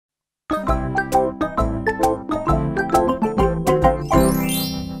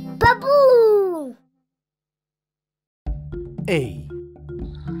A.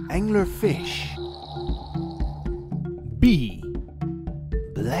 Anglerfish. B.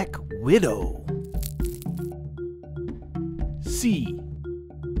 Black widow. C.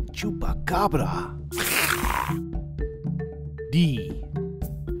 Chupacabra. D.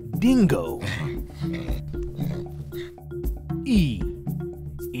 Dingo. E.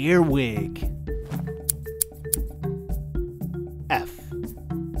 Earwig. F.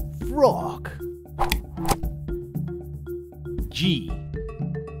 Frog. G.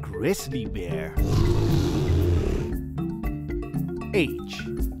 Grizzly Bear. H.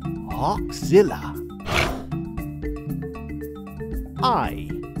 Hogzilla. I.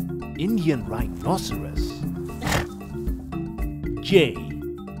 Indian Rhinoceros. J.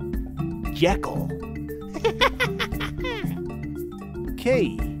 Jackal.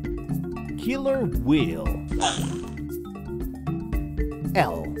 K. Killer whale.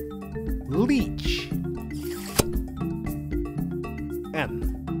 L. Leech. M.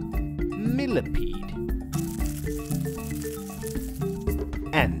 Millipede.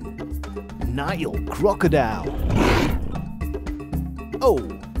 N. Nile Crocodile. O.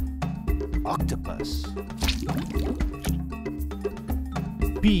 Octopus.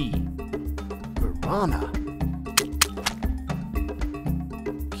 P. Piranha.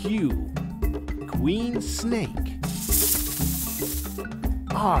 Q. Queen snake.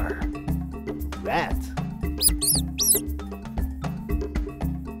 R. Rat.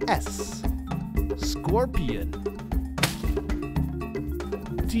 S. Scorpion.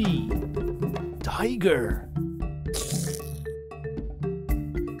 T. Tiger.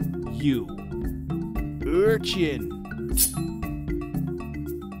 U. Urchin.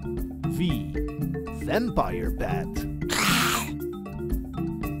 V. Vampire bat.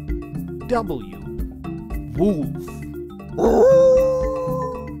 W. Wolf.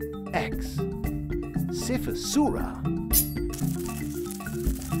 X. Xiphosura.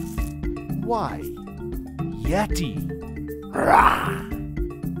 Y. Yeti.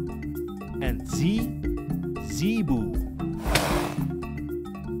 And Z. Zebu.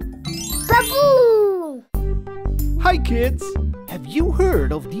 Baboo! Hi kids! Have you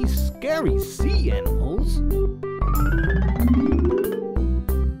heard of these scary sea animals?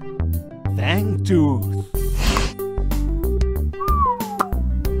 Fangtooth.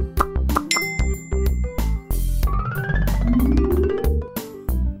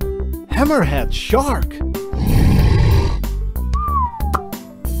 Hammerhead shark.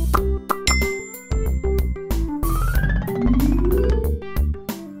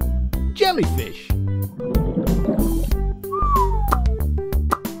 Jellyfish.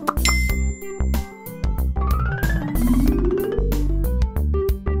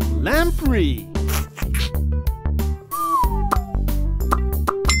 Lamprey.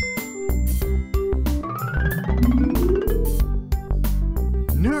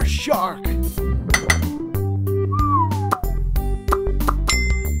 Nurse shark.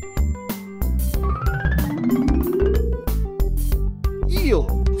 Eel.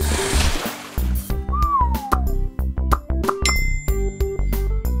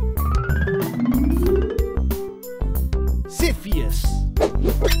 Xiphosura.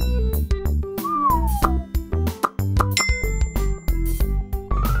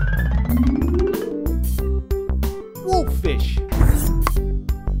 Wolffish.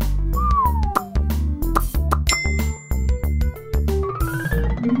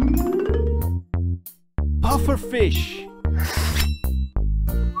 Pufferfish.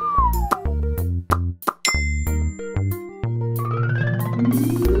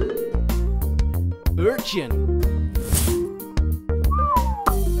 Urchin.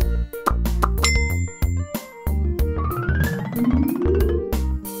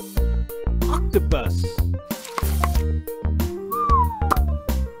 Octopus.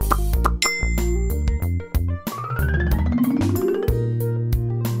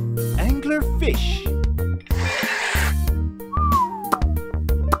 Anglerfish.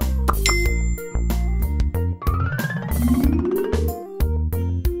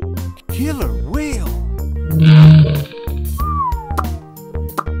 Killer whale.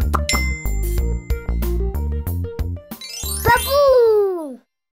 Baboo!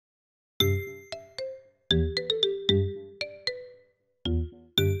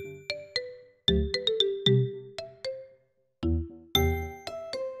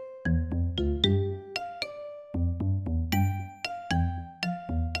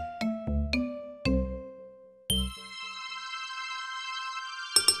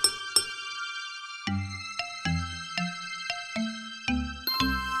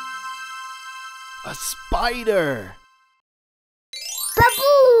 A spider.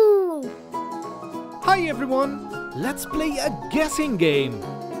 Baboo! Hi everyone! let's play a guessing game.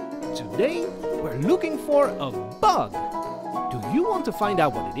 Today, we're looking for a bug. Do you want to find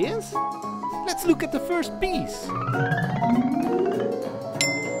out what it is? Let's look at the first piece.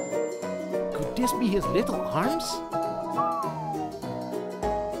 Could this be his little arms?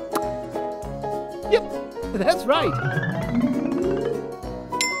 Yep, that's right.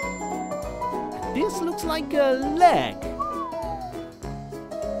 This looks like a leg.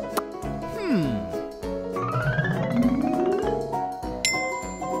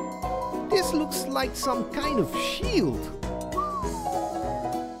 This looks like some kind of shield.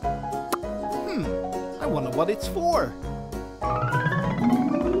 I wonder what it's for.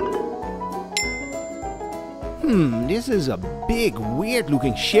 This is a big,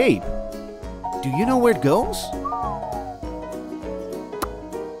 weird-looking shape. Do you know where it goes?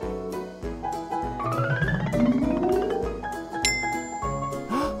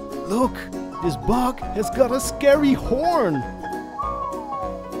 Look, this bug has got a scary horn.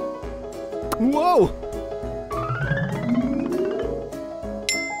 Whoa!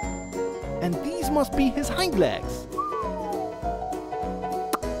 And these must be his hind legs.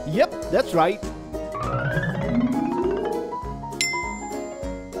 Yep, that's right.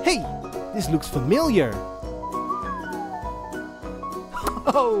 Hey, this looks familiar.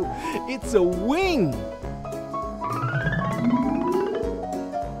 Oh, it's a wing.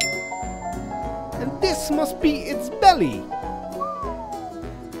 And this must be its belly.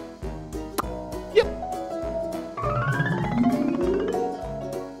 Yep.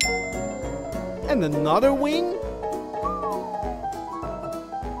 And another wing.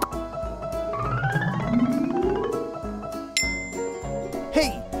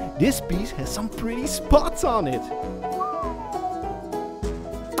 Hey, this piece has some pretty spots on it.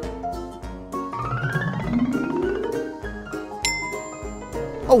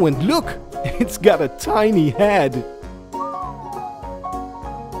 Oh, and look, it's got a tiny head.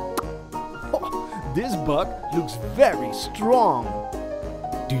 Oh, this bug looks very strong.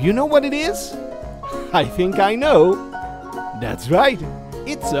 Do you know what it is? I think I know. That's right,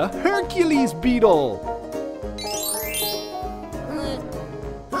 it's a Hercules beetle.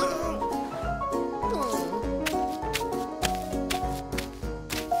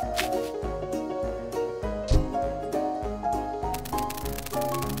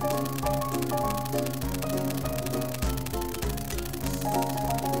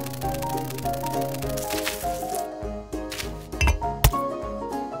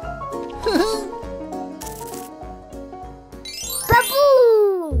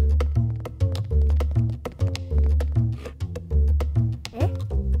 Baboo!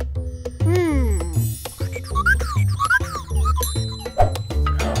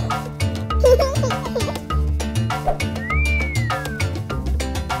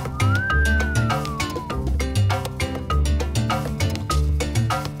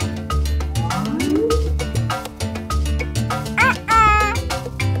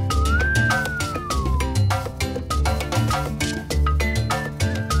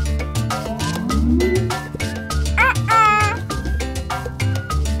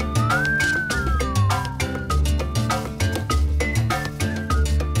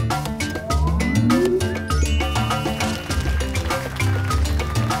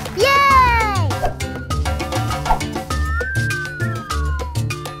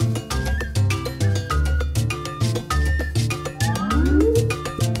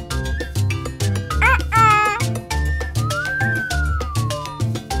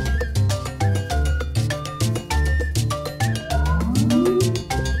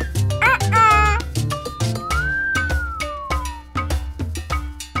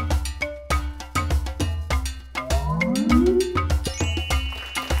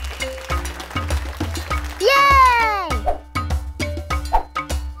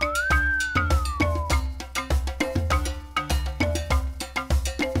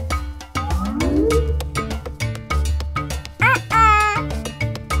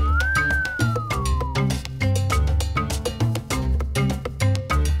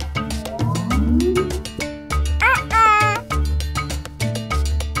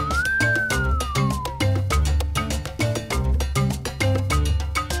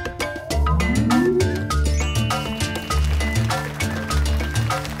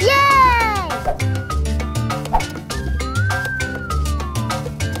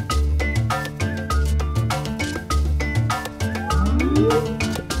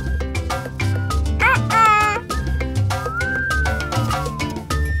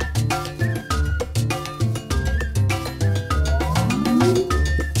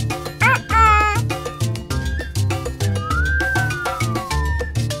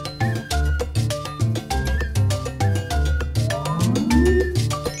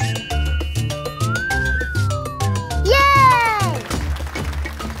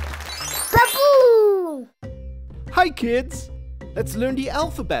 Hi kids! Let's learn the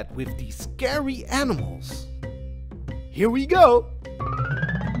alphabet with these scary animals. Here we go!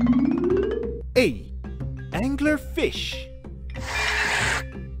 A. Anglerfish.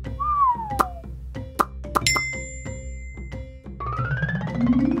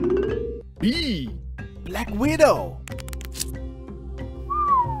 B. Black Widow.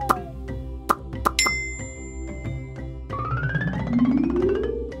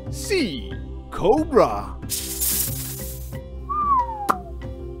 C. Cobra.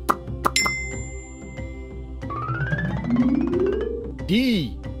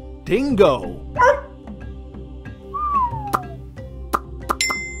 D. Dingo.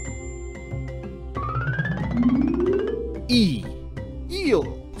 E. Eel.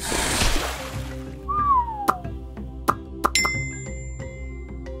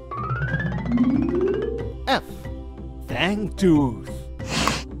 F. Fangtooth.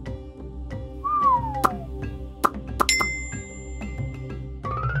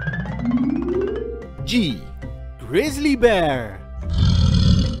 G. Grizzly Bear.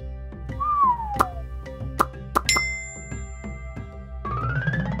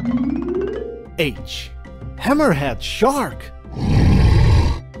 H. Hammerhead Shark.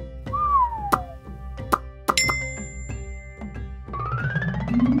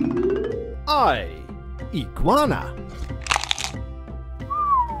 I. Iguana.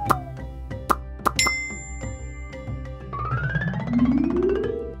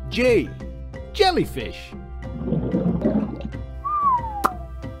 J. Jellyfish.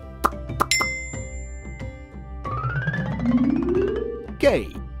 K.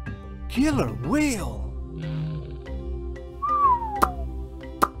 Killer whale.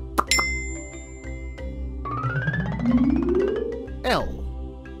 L.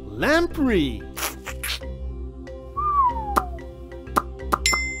 Lamprey.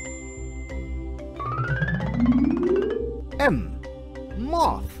 M.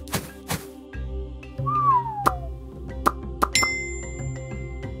 Moth.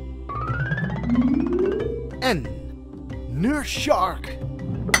 N. Nurse shark.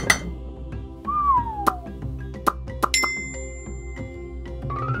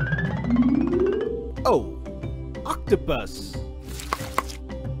 O. Octopus.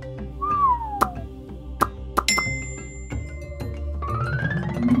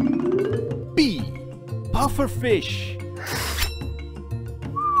 P. Pufferfish.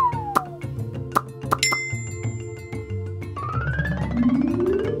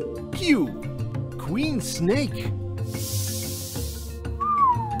 Q. Queen snake.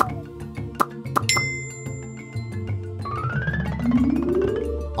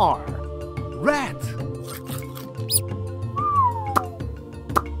 R. Rat.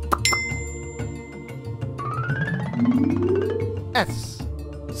 S.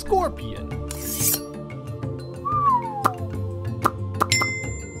 Scorpion.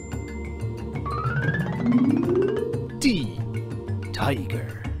 T.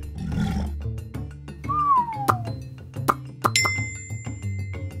 Tiger.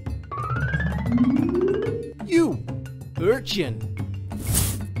 U. Urchin.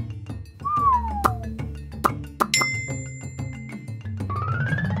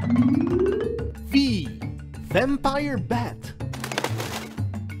 V. Vampire bat.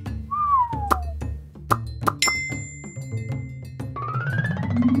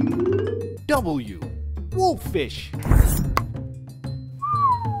 W. Wolffish.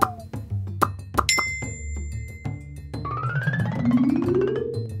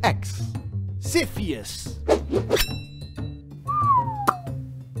 X. Xiphosura.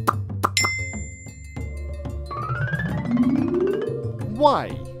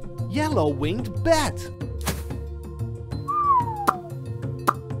 Y. Yellow-winged bat.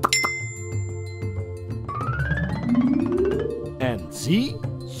 And Z.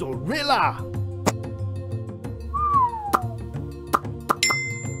 Zorilla.